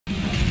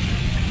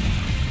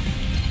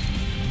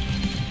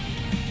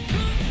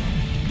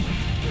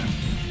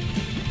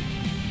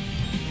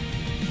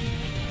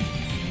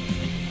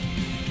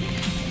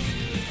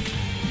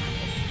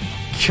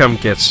Come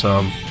get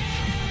some.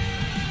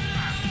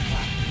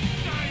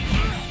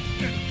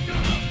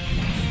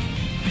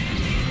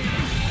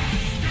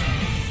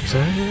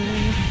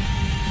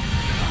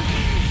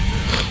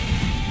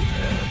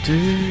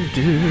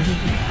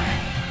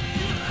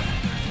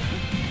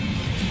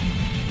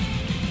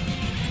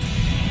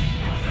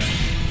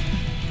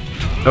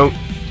 Oh,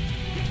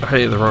 I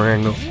hit the wrong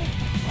angle.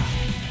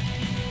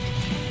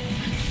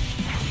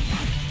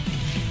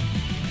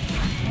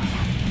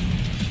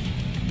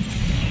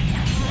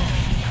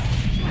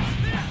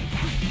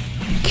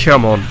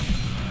 Come on.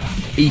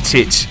 Eat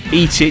it.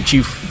 Eat it,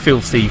 you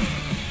filthy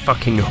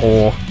fucking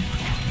whore.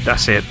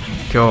 That's it.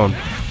 Go on.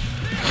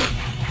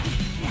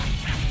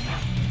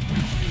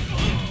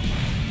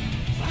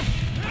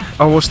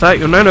 Oh, what's that?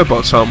 Your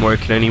nanobots aren't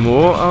working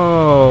anymore?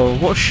 Oh,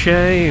 what a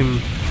shame.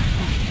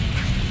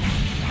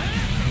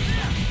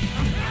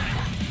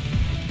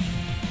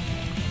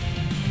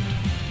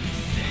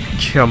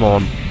 Come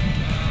on.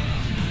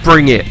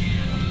 Bring it.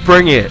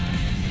 Bring it.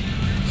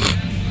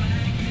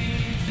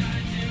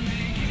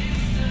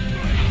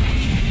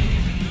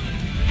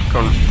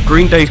 Come on.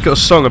 Green Day's got a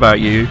song about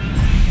you.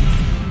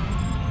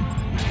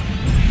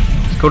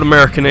 It's called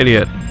American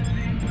Idiot.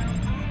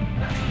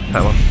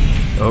 That one.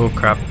 Oh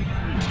crap.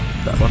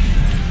 That one.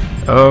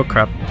 Oh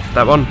crap.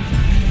 That one.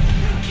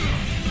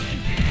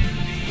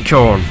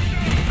 Come on.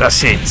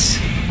 That's it.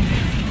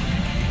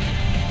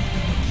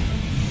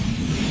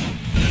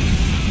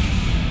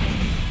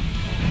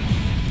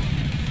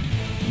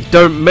 You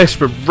don't mess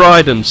with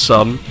Raiden,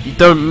 son. You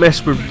don't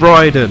mess with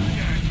Raiden.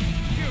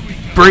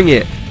 Bring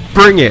it.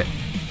 Bring it.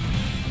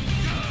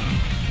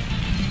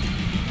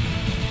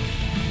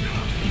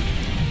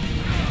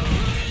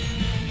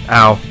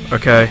 Ow.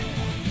 Okay.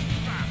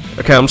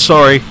 Okay, I'm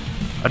sorry.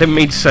 I didn't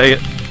mean to say it.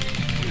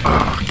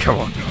 Oh, come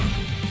on.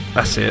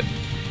 That's it.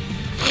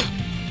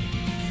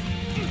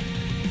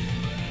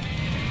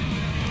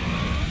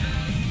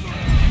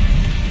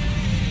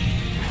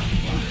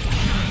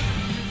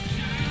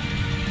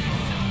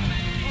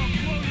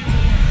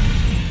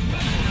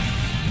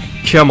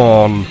 Come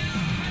on.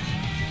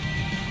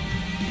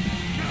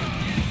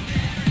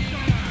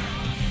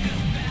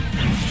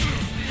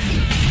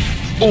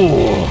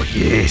 Oh,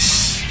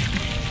 yes.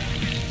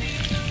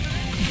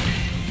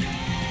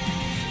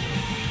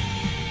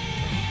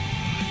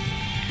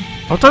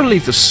 Oh, don't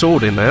leave the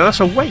sword in there,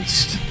 that's a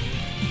waste.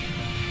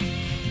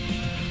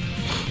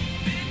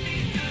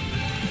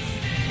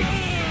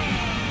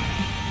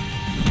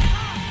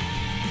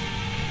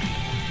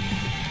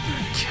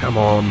 Come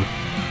on.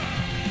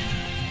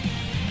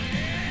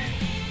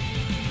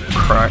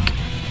 Crack.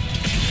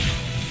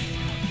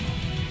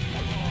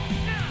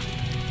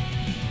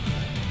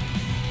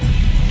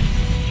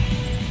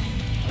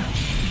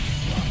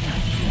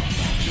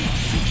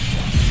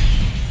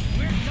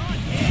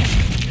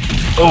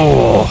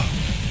 Oh.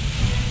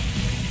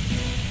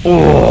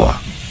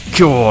 Oh,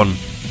 go on.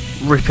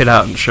 Rip it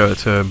out and show it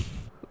to him.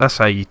 That's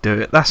how you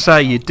do it. That's how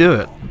you do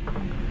it.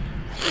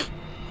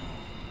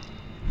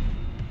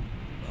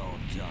 Well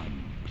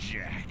done,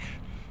 Jack.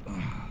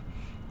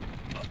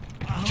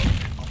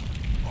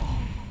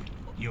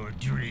 Your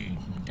dream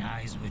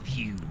dies with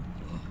you.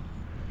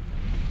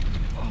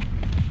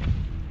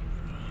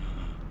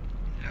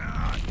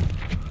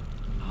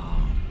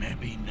 Oh,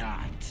 maybe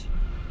not.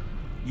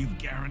 You've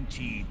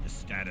guaranteed the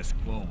status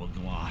quo will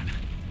go on.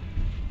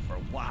 For a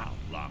while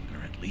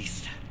longer, at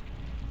least.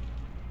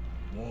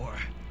 War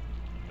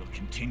will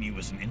continue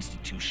as an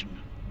institution,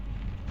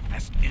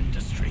 as an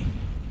industry.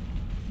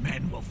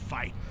 Men will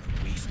fight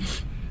for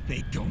reasons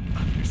they don't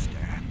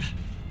understand,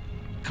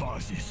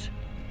 causes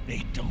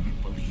they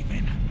don't believe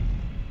in.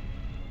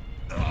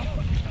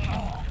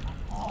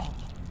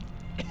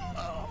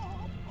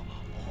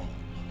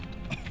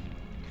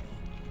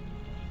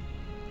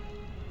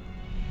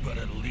 But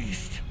at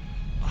least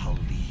I'll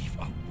leave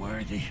a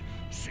worthy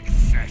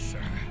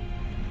successor.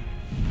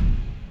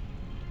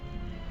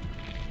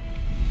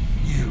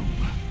 You,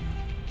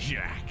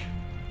 Jack.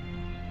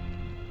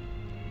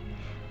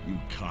 You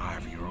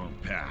carve your own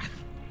path.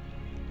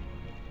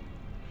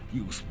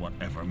 Use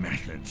whatever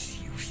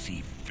methods you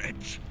see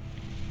fit.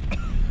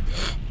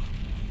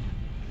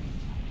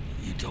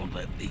 You don't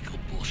let legal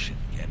bullshit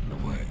get in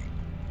the way.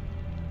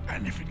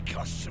 And if it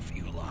costs a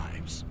few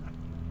lives,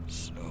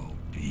 so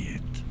be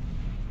it.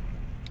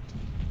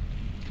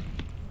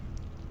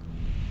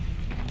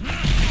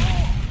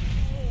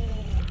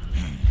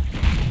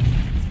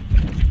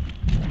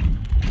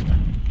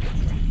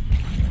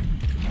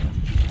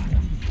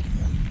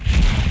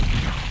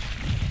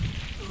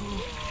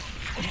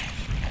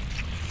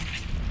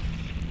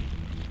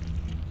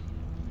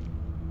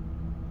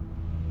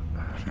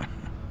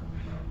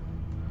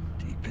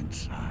 Deep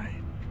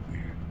inside,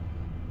 we're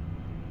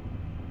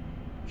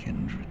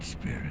kindred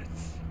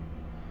spirits.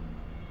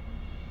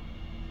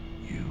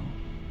 You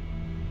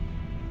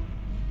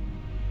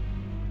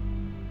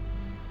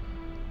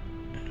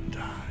and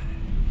I.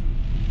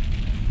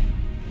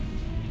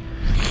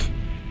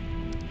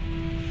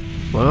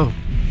 Whoa.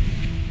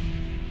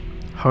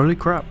 Holy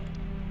crap.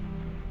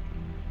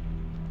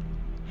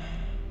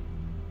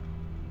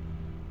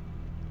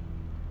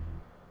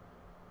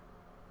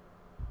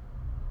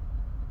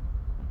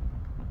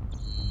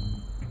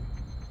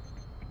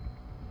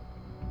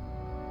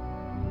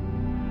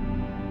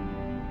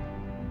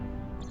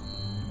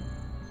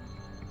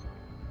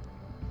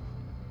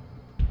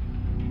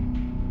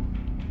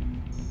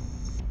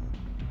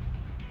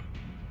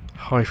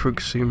 High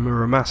frequency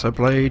Muramasa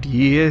blade,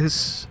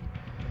 yes.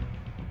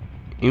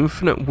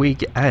 Infinite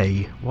wig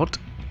A. What?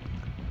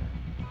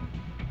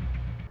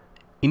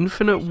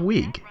 Infinite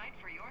wig? Right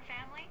for your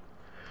family?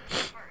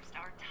 First,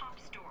 our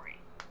top story.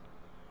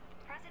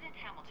 President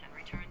Hamilton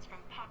returns from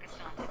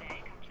Pakistan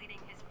today, completing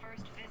his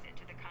first visit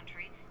to the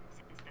country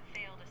since the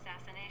failed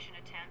assassination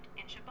attempt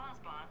in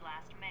Shahbazbad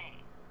last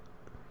May.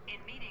 In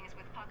meetings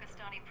with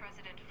Pakistani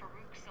President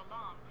Farooq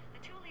Salam,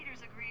 the two leaders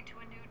agreed to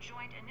a new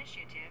joint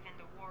initiative in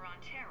the war on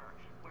terror,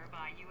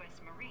 whereby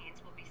U.S. Marines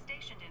will be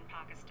stationed in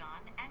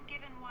Pakistan and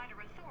given wider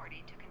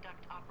authority to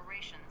conduct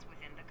operations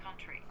within the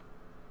country.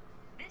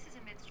 This is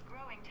amidst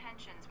growing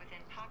tensions within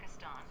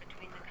Pakistan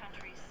between the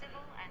country's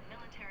civil and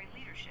military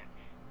leadership,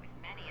 with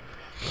many of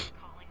them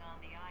calling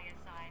on the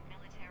ISI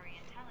military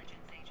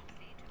intelligence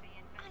agency to be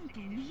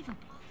investigated.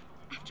 Unbelievable.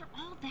 After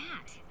all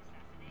that.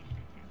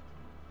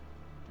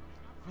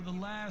 For the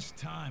last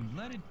time,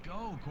 let it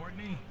go,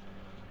 Courtney.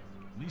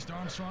 At least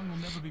Armstrong will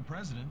never be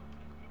president.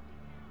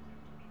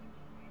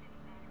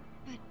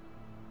 But,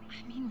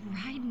 I mean,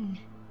 Raiden.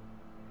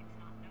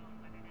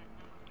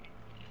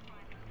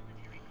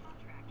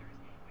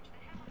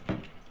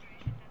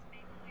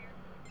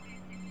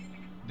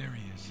 There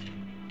he is.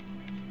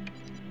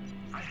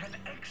 I have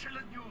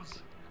excellent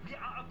news. We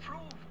are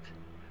approved.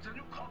 The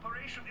new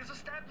corporation is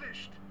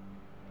established.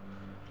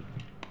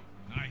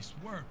 Nice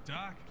work,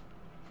 Doc.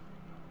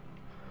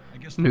 I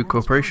guess New the world's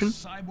corporation?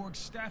 first cyborg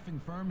staffing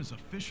firm is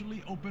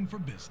officially open for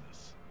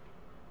business.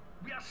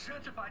 We are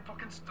certified for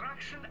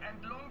construction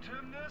and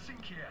long-term nursing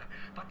care.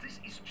 But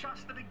this is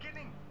just the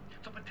beginning.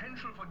 The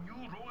potential for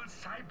new roles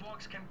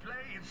cyborgs can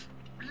play is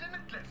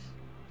limitless.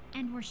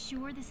 And we're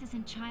sure this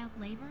isn't child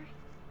labor?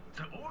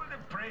 The older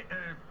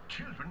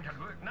children can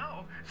work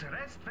now, the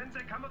rest when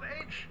they come of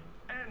age.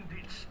 And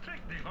it's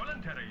strictly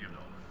voluntary, you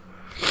know.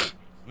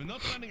 We're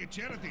not running a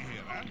charity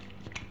here, huh?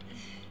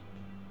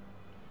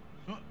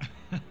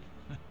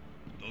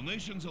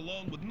 Donations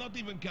alone would not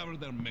even cover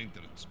their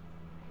maintenance.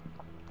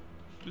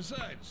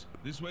 Besides,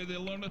 this way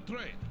they'll learn a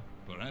trade.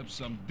 Perhaps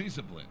some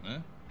discipline,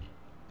 huh?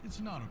 It's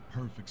not a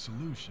perfect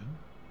solution.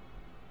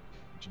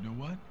 But you know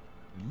what?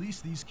 At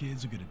least these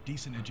kids will get a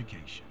decent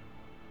education.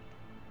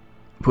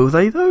 Will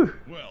they though?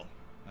 Well,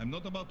 I'm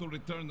not about to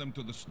return them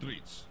to the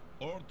streets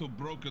or to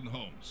broken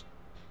homes.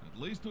 At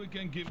least we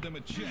can give them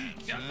a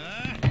chance,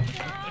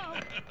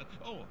 huh?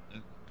 Oh.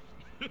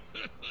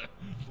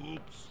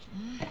 Oops.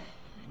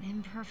 An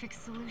imperfect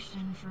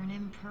solution for an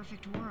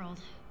imperfect world.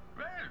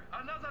 Well,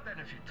 another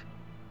benefit.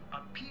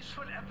 A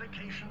peaceful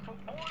application for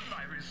all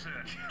my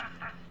research.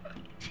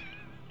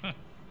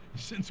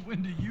 Since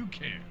when do you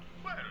care?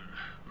 Well,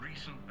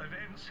 recent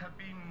events have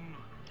been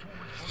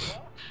food for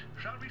thought,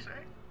 shall we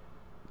say?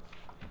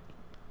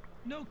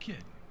 No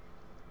kidding.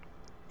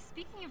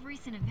 Speaking of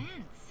recent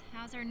events,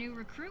 how's our new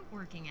recruit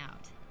working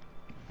out?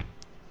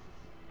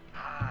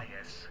 Ah,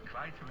 yes,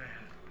 quite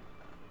well.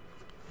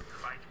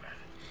 Quite well.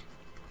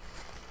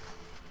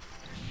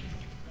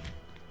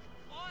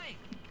 Oi,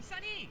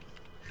 Sonny!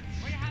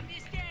 Where you have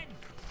this again?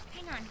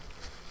 Hang on.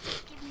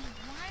 Give me 1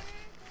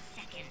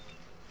 second.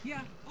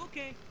 Yeah,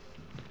 okay.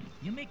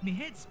 You make me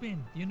head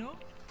spin, you know?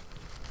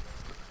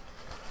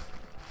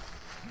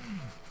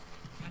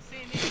 I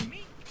say next to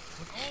me,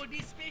 with all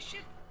this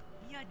spaceship,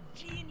 you're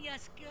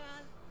genius,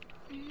 girl.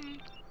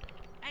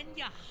 And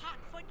you're hot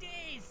for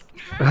days.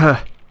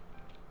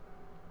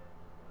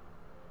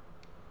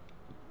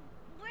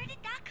 Where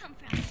did that come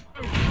from?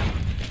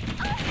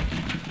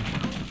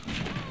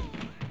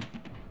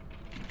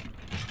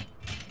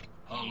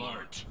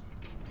 Alert.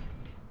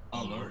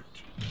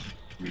 Alert.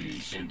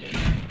 Rescinding.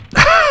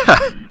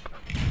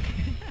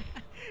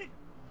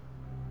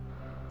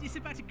 This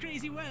about a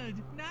crazy world,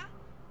 nah?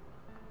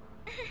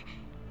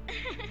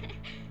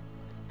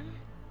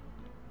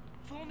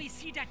 For me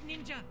see that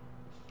ninja,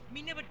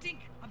 me never think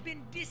I've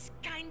been this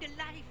kind of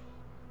life.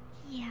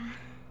 Yeah.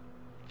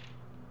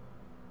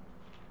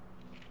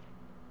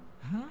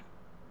 Huh?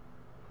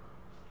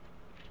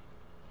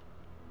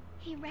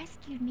 He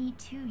rescued me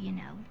too, you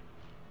know.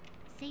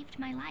 Saved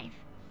my life.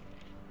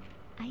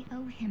 I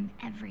owe him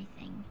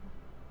everything.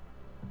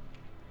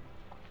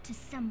 To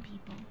some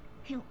people,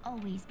 he'll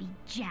always be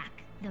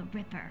Jack the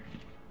Ripper.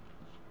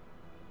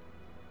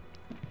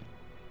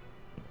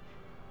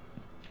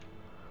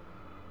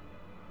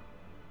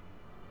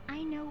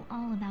 I know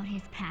all about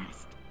his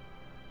past.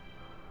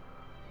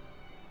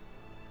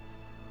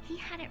 He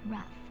had it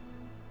rough.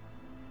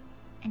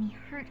 And he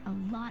hurt a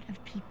lot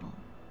of people.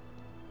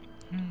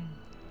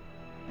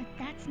 But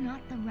that's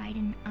not the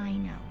Raiden I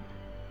know.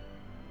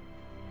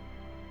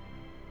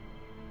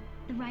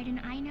 The Raiden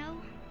I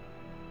know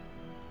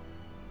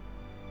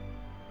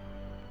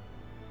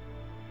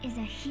is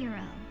a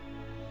hero.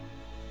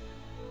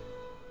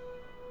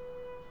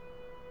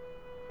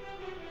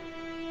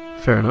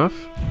 Fair enough.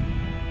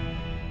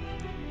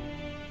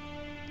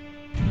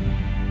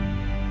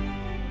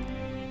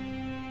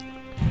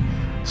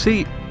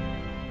 See,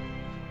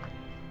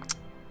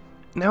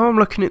 now I'm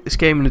looking at this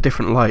game in a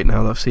different light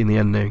now that I've seen the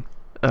ending.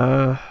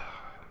 It's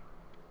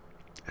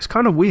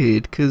kind of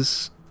weird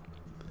because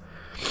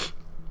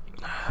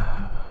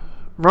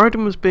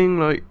Raiden was being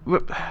like,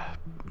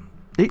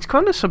 it's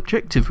kind of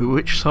subjective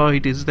which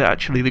side is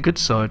actually the good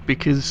side,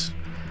 because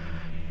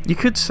you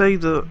could say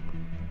that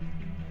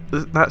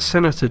that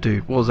Senator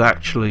dude was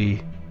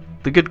actually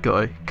the good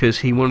guy because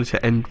he wanted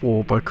to end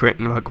war by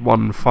creating like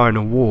one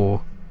final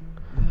war.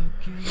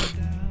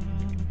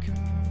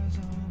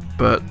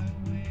 But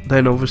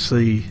then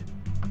obviously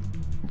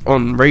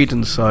on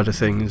Raiden's side of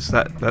things,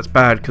 that's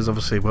bad because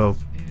obviously, well,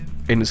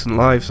 innocent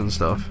lives and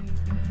stuff.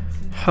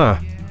 Huh.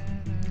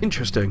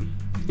 Interesting.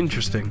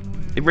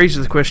 It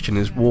raises the question,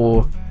 is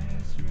war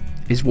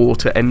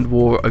to end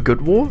war a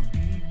good war?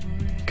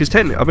 Because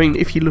technically, I mean,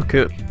 if you look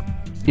at,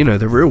 you know,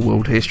 the real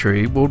world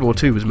history, World War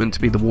II was meant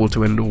to be the war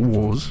to end all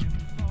wars.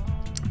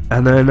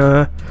 And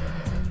then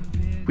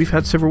we've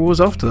had several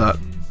wars after that.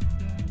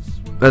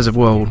 As a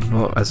world,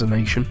 not as a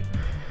nation.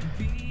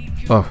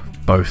 Well,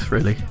 both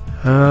really.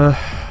 But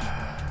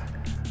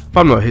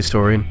I'm not a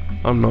historian.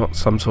 I'm not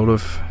some sort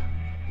of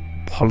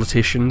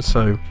politician,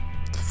 so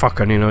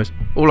fuck only knows.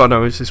 All I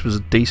know is this was a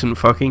decent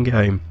fucking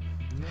game.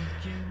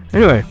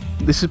 Anyway,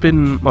 this has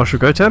been Marshal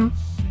Gotan.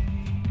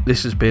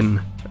 This has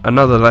been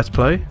another Let's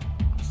Play.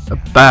 A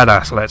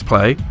badass Let's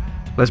Play,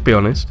 let's be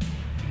honest.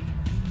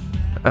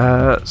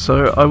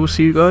 So I will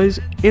see you guys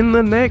in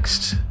the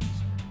next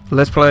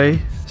Let's Play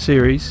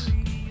series.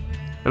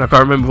 And I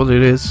can't remember what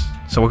it is,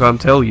 so I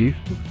can't tell you.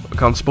 I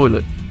can't spoil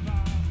it.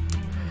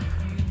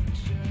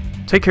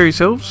 Take care of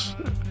yourselves,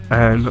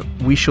 and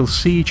we shall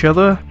see each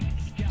other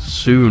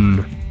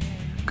soon.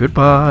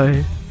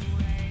 Goodbye.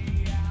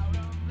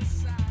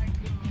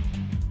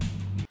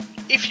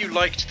 If you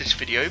liked this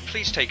video,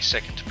 please take a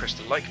second to press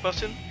the like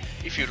button.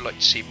 If you'd like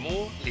to see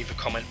more, leave a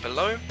comment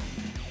below.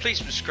 Please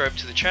subscribe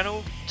to the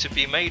channel to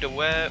be made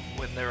aware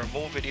when there are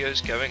more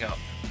videos going up.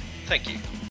 Thank you.